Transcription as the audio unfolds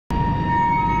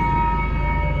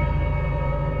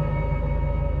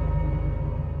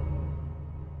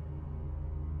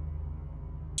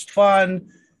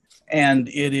fun, and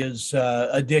it is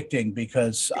addicting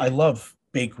because I love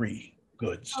bakery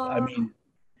goods. I Oh, mean,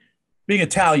 being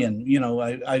Italian,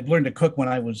 I learned to cook when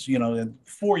I was,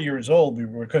 4 years old. We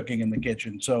were cooking in the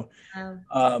kitchen. So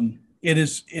um, it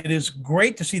is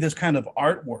great to see this kind of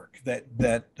artwork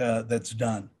that's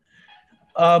done.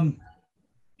 Um,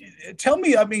 Tell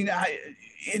me, I mean,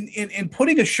 in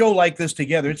putting a show like this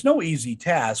together, it's no easy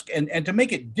task, and to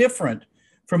make it different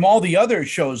from all the other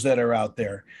shows that are out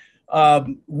there.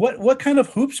 What kind of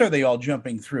hoops are they all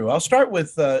jumping through? I'll start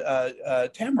with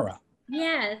Tamara.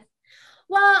 yes.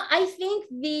 Well, I think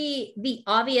the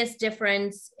obvious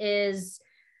difference is,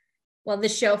 well, the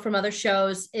show from other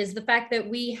shows is the fact that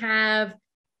we have,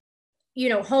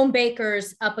 home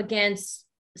bakers up against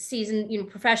seasoned,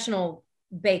 professional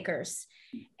bakers.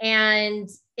 And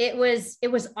it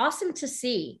was awesome to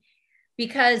see,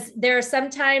 because there are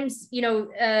sometimes,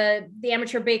 the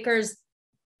amateur bakers,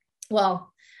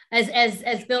 well,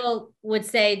 as Bill would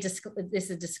say, this is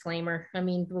a disclaimer. I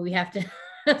mean, we have to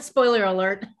spoiler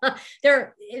alert.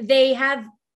 They have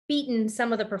beaten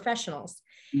some of the professionals,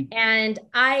 and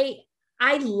I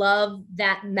love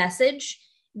that message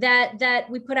that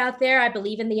we put out there. I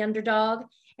believe in the underdog,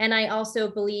 and I also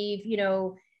believe,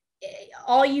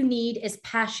 all you need is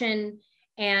passion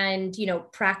and,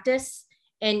 practice,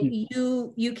 and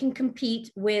you can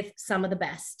compete with some of the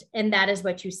best, and that is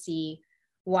what you see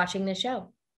watching the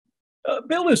show.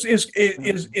 Bill,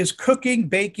 is cooking,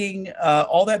 baking,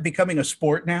 all that becoming a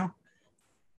sport now?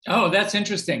 Oh, that's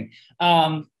interesting.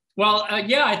 Well,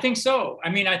 yeah, I think so. I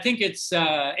mean, I think it's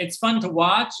fun to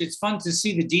watch. It's fun to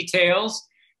see the details,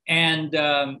 and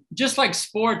just like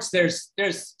sports,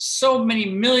 there's so many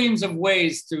millions of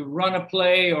ways to run a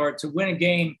play or to win a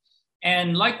game,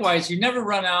 and likewise, you never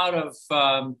run out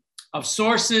of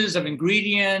sources, of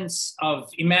ingredients, of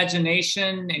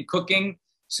imagination in cooking.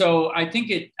 So I think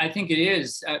it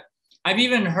is. I've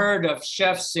even heard of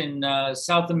chefs in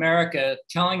South America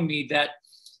telling me that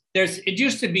it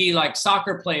used to be like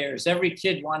soccer players. Every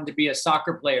kid wanted to be a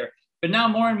soccer player. But now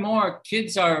more and more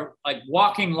kids are like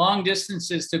walking long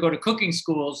distances to go to cooking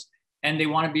schools, and they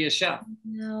want to be a chef.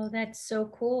 No, that's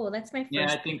so cool. That's my Yeah,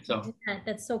 first I think so.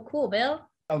 That's so cool, Bill.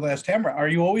 I'll ask Tamara, are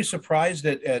you always surprised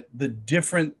at the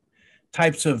different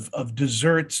types of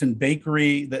desserts and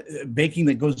baking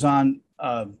that goes on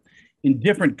in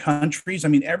different countries? I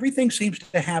mean, everything seems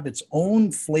to have its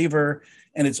own flavor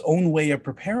and its own way of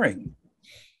preparing.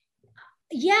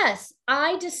 Yes,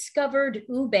 I discovered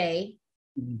ube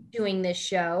doing this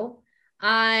show.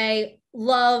 I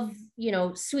love,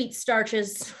 sweet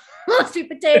starches, sweet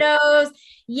potatoes,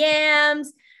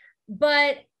 yams,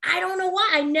 but I don't know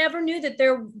why. I never knew that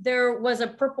there was a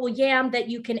purple yam that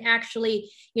you can actually,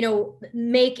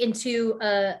 make into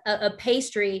a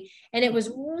pastry, and it was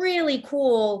really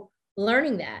cool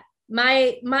learning that.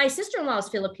 My sister-in-law is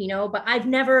Filipino, but I've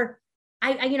never,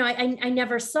 I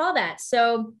never saw that.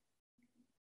 So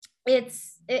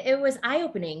it was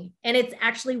eye-opening, and it's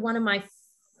actually one of my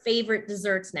favorite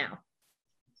desserts now.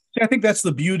 I think that's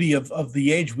the beauty of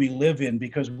the age we live in,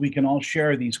 because we can all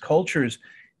share these cultures,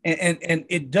 and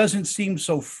it doesn't seem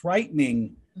so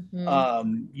frightening,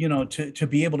 Mhm. to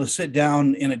be able to sit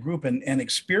down in a group and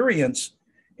experience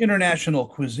international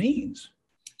cuisines.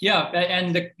 Yeah,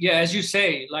 and yeah, as you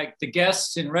say, like the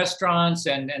guests in restaurants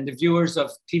and the viewers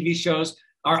of TV shows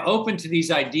are open to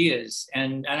these ideas,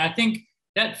 and I think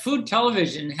that food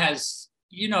television has,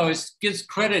 gives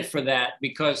credit for that,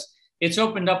 because it's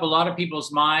opened up a lot of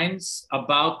people's minds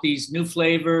about these new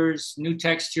flavors, new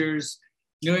textures,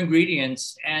 new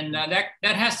ingredients, and that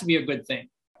has to be a good thing.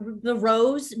 The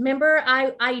rose, remember,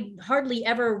 I hardly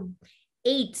ever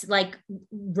ate like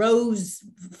rose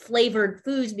flavored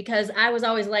foods, because I was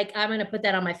always like, I'm going to put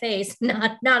that on my face,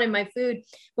 not in my food.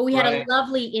 But we had a Right.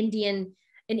 lovely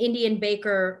an Indian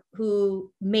baker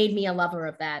who made me a lover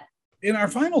of that. In our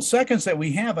final seconds that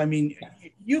we have, I mean,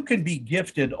 you can be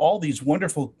gifted all these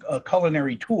wonderful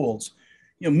culinary tools,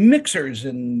 mixers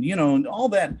and, and all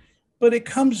that. But it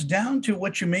comes down to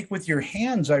what you make with your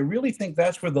hands. I really think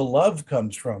that's where the love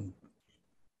comes from.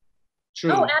 Oh,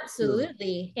 True. True.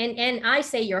 absolutely. And I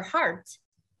say your heart.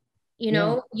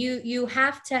 Yeah. You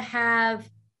have to have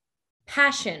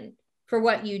passion for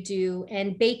what you do,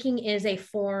 and baking is a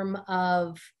form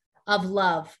of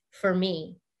love for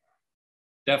me.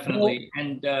 Definitely.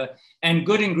 And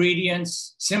good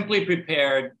ingredients, simply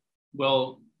prepared,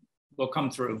 will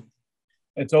come through.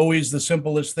 It's always the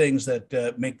simplest things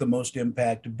that make the most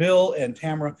impact. Bill and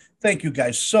Tamara, thank you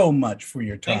guys so much for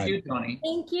your Thank time. you, Tony.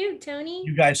 Thank you, Tony.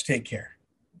 You guys take care.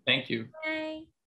 Thank you. Bye.